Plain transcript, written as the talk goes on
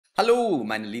Hallo,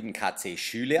 meine lieben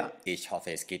KC-Schüler. Ich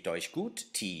hoffe, es geht euch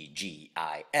gut.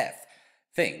 TGIF.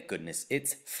 Thank goodness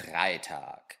it's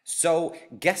Freitag. So,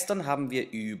 gestern haben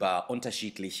wir über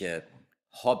unterschiedliche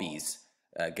Hobbys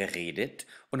geredet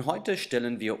und heute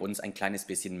stellen wir uns ein kleines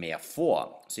bisschen mehr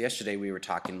vor. So yesterday we were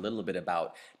talking a little bit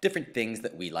about different things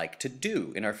that we like to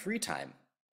do in our free time.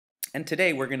 And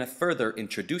today we're going to further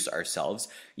introduce ourselves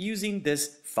using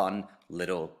this fun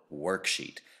little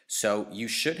worksheet. So you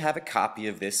should have a copy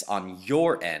of this on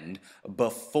your end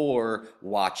before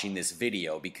watching this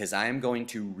video because I am going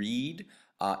to read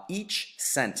each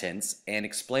sentence and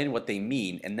explain what they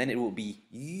mean, and then it will be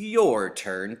your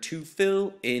turn to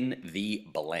fill in the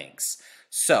blanks.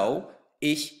 So,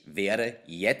 ich werde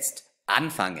jetzt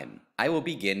anfangen. I will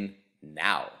begin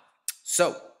now.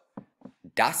 So,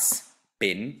 das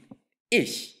bin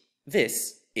ich.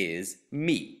 This is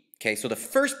me. Okay, so the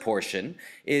first portion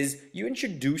is you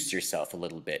introduce yourself a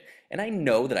little bit. And I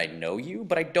know that I know you,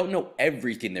 but I don't know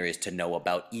everything there is to know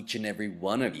about each and every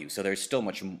one of you. So there's still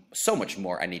so much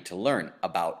more I need to learn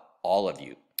about all of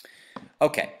you.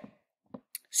 Okay,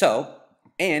 so,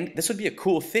 and this would be a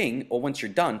cool thing, or once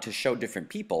you're done, to show different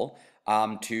people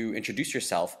to introduce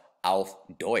yourself auf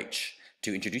Deutsch,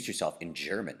 to introduce yourself in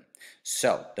German.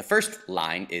 So, the first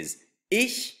line is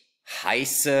Ich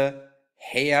heiße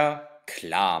Herr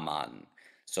Klarman.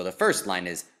 So the first line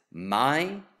is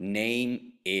my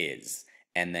name is,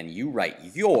 and then you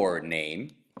write your name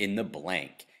in the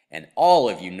blank. And all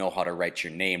of you know how to write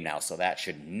your name now, so that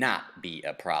should not be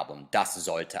a problem. Das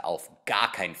sollte auf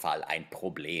gar keinen Fall ein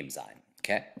Problem sein.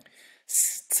 Okay?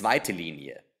 Zweite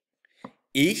Linie.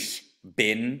 Ich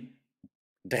bin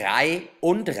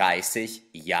 33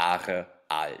 Jahre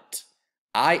alt.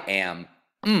 I am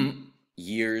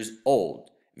years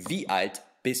old. Wie alt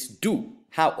bist du?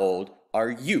 How old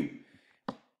are you?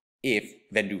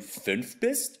 Wenn du 5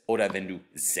 bist oder wenn du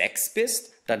 6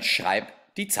 bist, dann schreib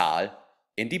die Zahl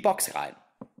in die Box rein.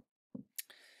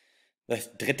 Die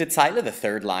dritte Zeile, the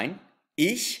third line.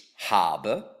 Ich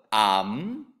habe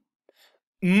am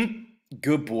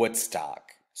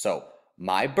Geburtstag. So,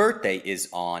 my birthday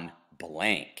is on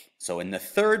blank. So in the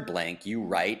third blank, you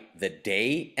write the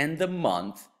day and the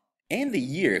month and the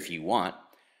year if you want.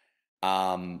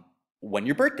 When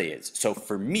your birthday is. So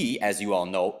for me, as you all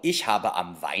know, ich habe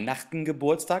am Weihnachten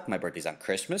Geburtstag. My birthday's on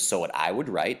Christmas. So what I would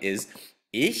write is,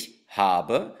 ich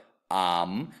habe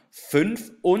am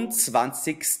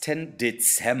 25.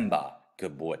 Dezember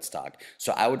Geburtstag.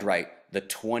 So I would write the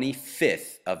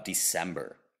 25th of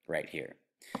December right here.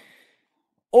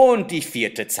 Und die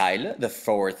vierte Zeile, the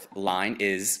fourth line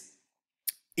is,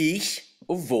 ich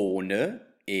wohne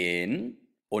in,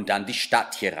 und dann die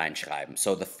Stadt hier reinschreiben.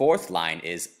 So the fourth line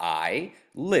is I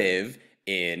live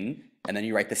in, and then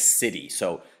you write the city.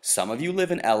 So some of you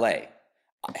live in LA.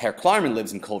 Herr Klarman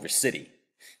lives in Culver City.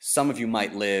 Some of you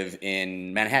might live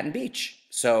in Manhattan Beach.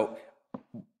 So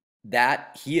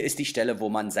that hier ist die Stelle, wo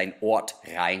man seinen Ort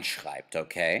reinschreibt,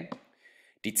 okay?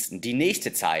 Die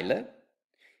nächste Zeile.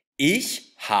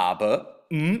 Ich habe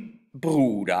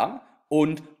Bruder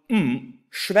und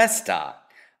Schwester.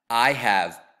 I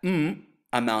have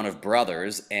amount of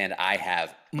brothers and I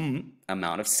have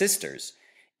amount of sisters.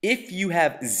 If you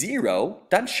have 0,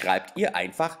 dann schreibt ihr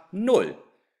einfach 0.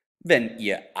 Wenn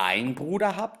ihr einen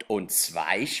Bruder habt und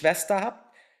 2 Schwestern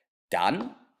habt,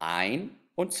 dann 1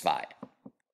 und 2.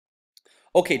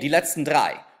 Okay, die letzten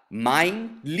 3.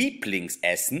 Mein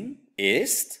Lieblingsessen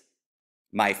ist,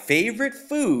 my favorite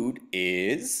food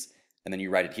is, and then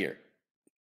you write it here.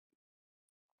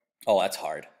 Oh, that's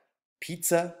hard.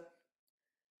 Pizza,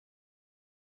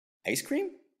 ice cream?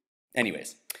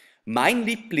 Anyways, mein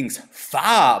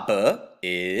Lieblingsfarbe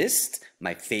ist,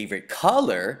 my favorite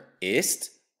color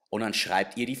ist, und dann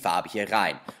schreibt ihr die Farbe hier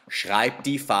rein. Schreibt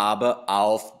die Farbe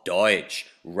auf Deutsch.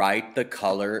 Write the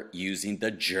color using the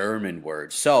German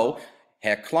word. So,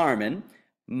 Herr Klarman,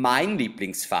 mein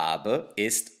Lieblingsfarbe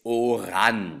ist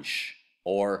orange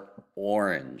or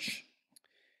orange.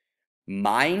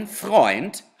 Mein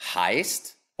Freund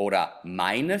heißt, oder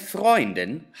meine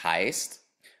Freundin heißt,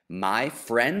 my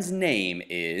friend's name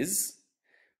is,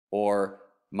 or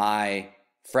my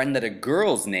friend that a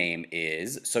girl's name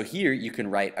is. So here you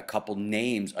can write a couple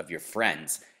names of your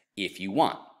friends if you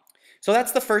want. So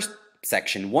that's the first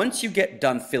section. Once you get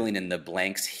done filling in the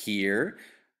blanks here,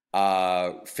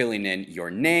 filling in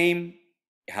your name,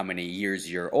 how many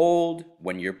years you're old,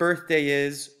 when your birthday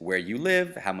is, where you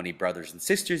live, how many brothers and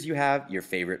sisters you have, your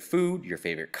favorite food, your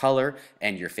favorite color,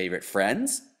 and your favorite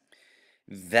friends.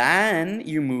 Then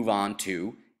you move on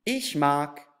to ich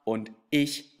mag und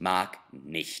ich mag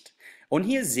nicht. Und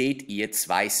hier seht ihr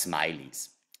 2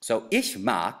 Smileys. So ich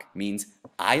mag means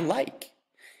I like.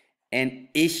 And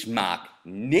ich mag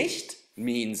nicht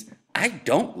means I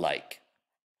don't like.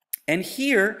 And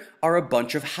here are a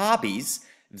bunch of hobbies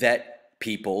that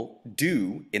people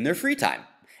do in their free time.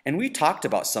 And we talked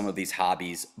about some of these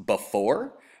hobbies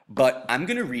before, but I'm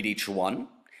going to read each one,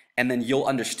 and then you'll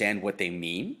understand what they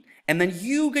mean. And then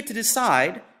you get to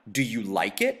decide, do you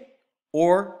like it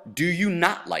or do you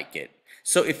not like it?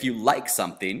 So if you like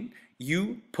something,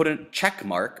 you put a check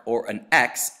mark or an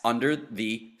X under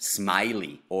the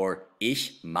smiley or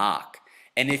ich mag.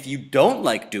 And if you don't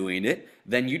like doing it,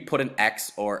 then you'd put an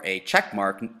X or a check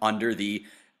mark under the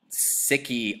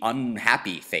sicky,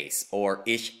 unhappy face or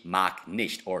ich mag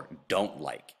nicht or don't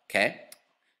like, okay?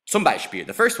 Zum Beispiel,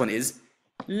 the first one is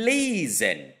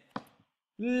lesen.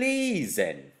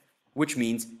 Lesen, which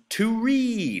means to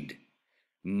read.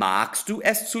 Magst du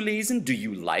es zu lesen? Do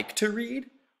you like to read?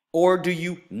 Or do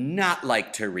you not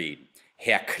like to read?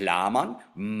 Herr Klarman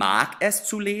mag es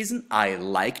zu lesen. I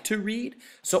like to read.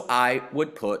 So I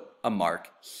would put a mark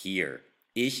here.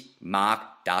 Ich mag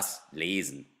das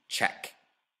lesen. Check.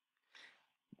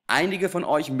 Einige von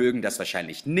euch mögen das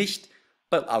wahrscheinlich nicht,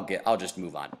 but I'll just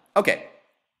move on. Okay,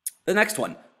 the next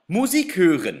one. Musik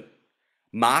hören.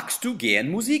 Magst du gern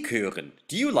Musik hören?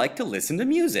 Do you like to listen to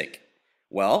music?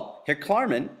 Well, Herr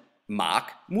Klarman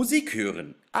mag Musik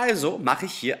hören. Also mache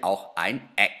ich hier auch ein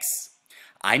X.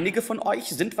 Einige von euch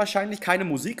sind wahrscheinlich keine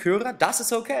Musikhörer, das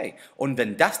ist okay. Und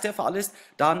wenn das der Fall ist,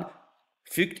 dann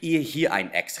fügt ihr hier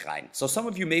ein X rein. So some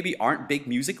of you maybe aren't big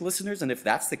music listeners, and if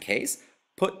that's the case,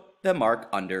 put the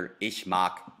mark under ich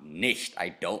mag nicht,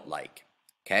 I don't like.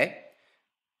 Okay?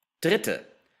 Dritte.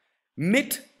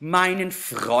 Mit meinen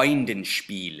Freunden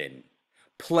spielen.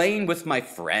 Playing with my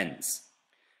friends.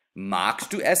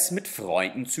 Magst du es mit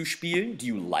Freunden zu spielen? Do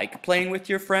you like playing with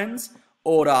your friends?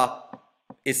 Oder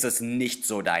ist das nicht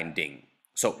so dein Ding?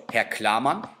 So, Herr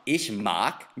Klarman, ich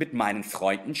mag mit meinen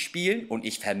Freunden spielen und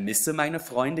ich vermisse meine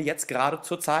Freunde jetzt gerade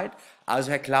zur Zeit. Also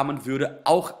Herr Klarman würde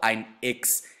auch ein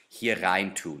X hier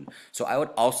rein tun. So I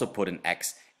would also put an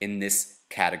X in this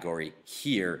category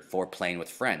here for playing with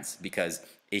friends, because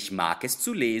ich mag es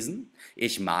zu lesen,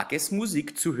 ich mag es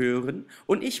Musik zu hören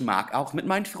und ich mag auch mit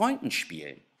meinen Freunden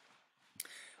spielen.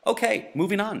 Okay,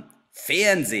 moving on.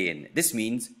 Fernsehen. This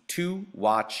means to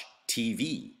watch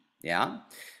TV. Yeah?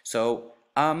 So,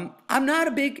 I'm not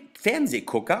a big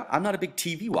Fernsehgucker. I'm not a big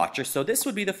TV watcher. So this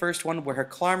would be the first one where Herr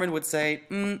Klarman would say,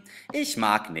 ich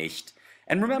mag nicht.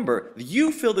 And remember,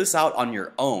 you fill this out on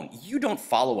your own. You don't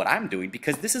follow what I'm doing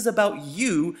because this is about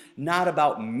you, not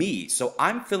about me. So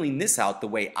I'm filling this out the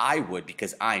way I would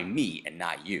because I'm me and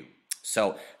not you.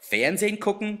 So, Fernsehen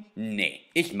gucken? Nee,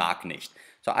 ich mag nicht.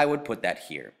 So I would put that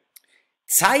here.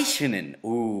 Zeichnen.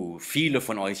 Viele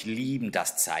von euch lieben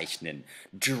das Zeichnen.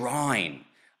 Drawing.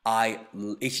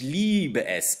 Ich liebe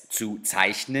es zu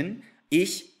zeichnen.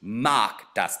 Ich mag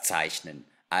das Zeichnen.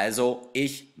 Also,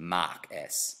 ich mag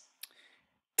es.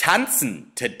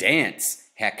 Tanzen. To dance.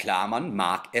 Herr Klarman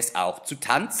mag es auch zu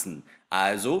tanzen.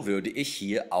 Also würde ich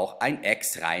hier auch ein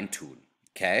X reintun.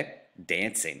 Okay?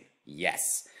 Dancing.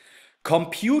 Yes.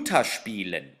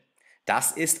 Computerspielen.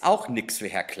 Das ist auch nix für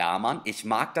Herr Klarman. Ich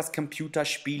mag das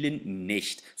Computerspielen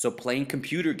nicht. So playing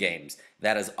computer games,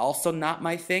 that is also not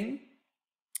my thing.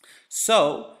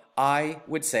 So I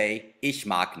would say, ich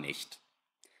mag nicht.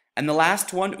 And the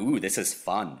last one, this is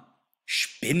fun.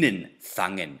 Spinnen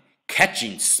fangen.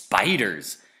 Catching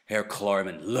spiders. Herr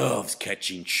Klarman loves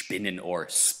catching Spinnen or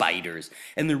spiders.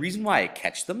 And the reason why I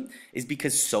catch them is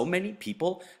because so many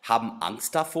people haben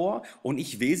Angst davor und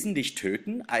ich will sie nicht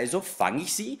töten, also fange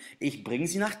ich sie, ich bringe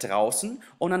sie nach draußen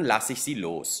und dann lasse ich sie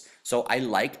los. So I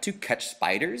like to catch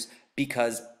spiders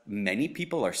because many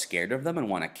people are scared of them and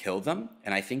want to kill them,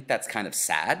 and I think that's kind of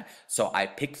sad. So I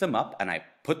pick them up and I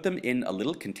put them in a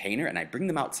little container and I bring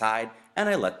them outside and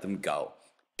I let them go.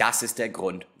 Das ist der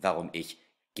Grund, warum ich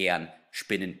gern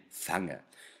Spinnen fange.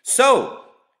 So,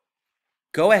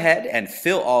 go ahead and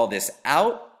fill all this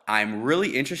out. I'm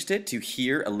really interested to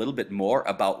hear a little bit more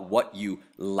about what you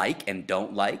like and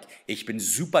don't like. Ich bin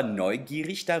super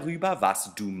neugierig darüber,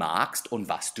 was du magst und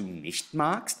was du nicht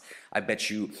magst.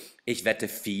 Ich wette,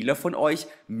 viele von euch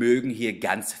mögen hier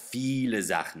ganz viele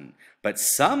Sachen. But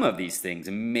some of these things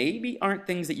maybe aren't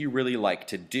things that you really like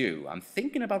to do. I'm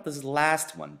thinking about this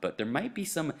last one, but there might be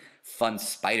some fun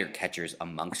spider catchers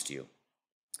amongst you.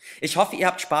 Ich hoffe, ihr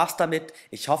habt Spaß damit.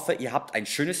 Ich hoffe, ihr habt ein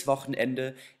schönes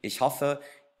Wochenende. Ich hoffe,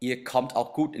 ihr kommt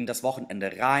auch gut in das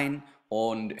Wochenende rein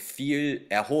und viel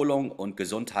Erholung und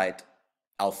Gesundheit.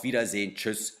 Auf Wiedersehen.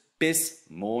 Tschüss. Bis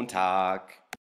Montag.